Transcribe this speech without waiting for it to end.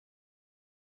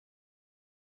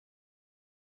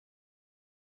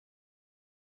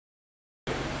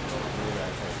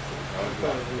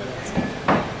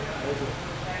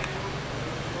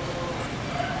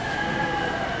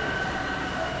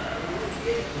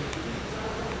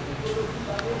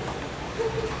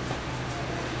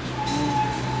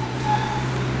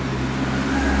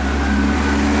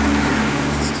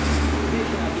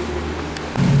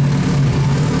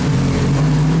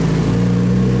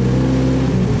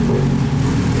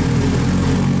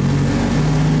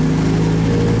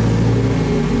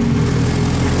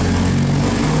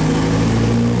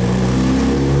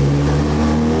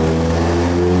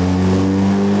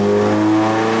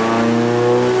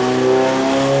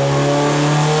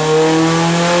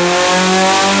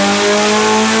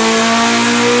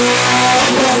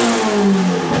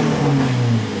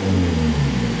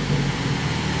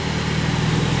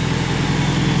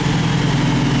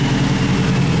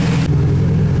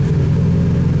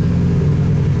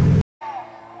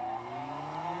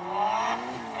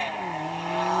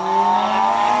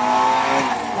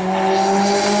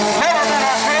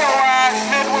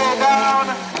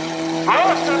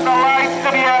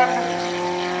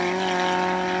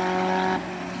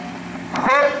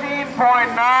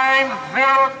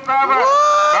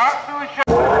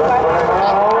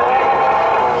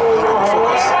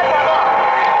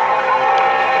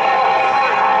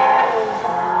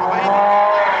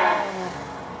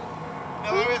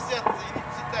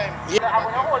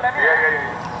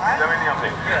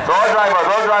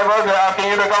Those drivers, we are asking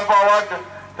you to come forward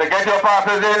to get your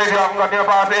passes in. If you haven't got your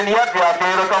pass in yet, we are asking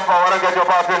you to come forward and get your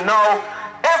pass in now.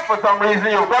 If for some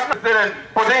reason you've got to sit in,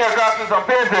 putting your car through some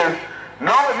paces,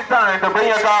 now is the time to bring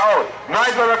your car out.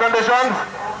 Nice weather conditions.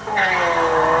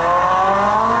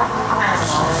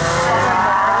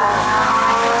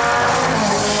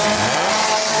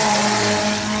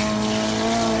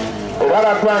 Is that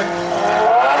a plan?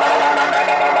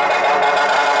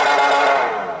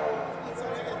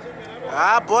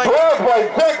 Ah, boy.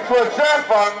 12.6 for 7.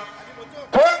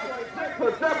 12.6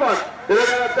 for 7. They don't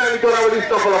have time to go down with this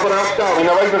stuff all up and down. We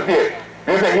never even see it.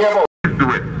 They say, here about. Do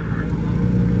it.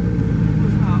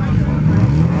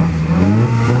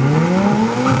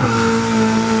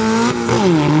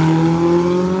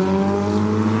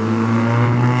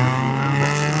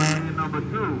 Number 2.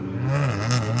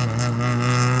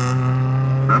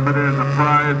 Remember, there's a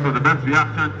prize for the best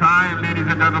reaction time, ladies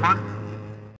and gentlemen.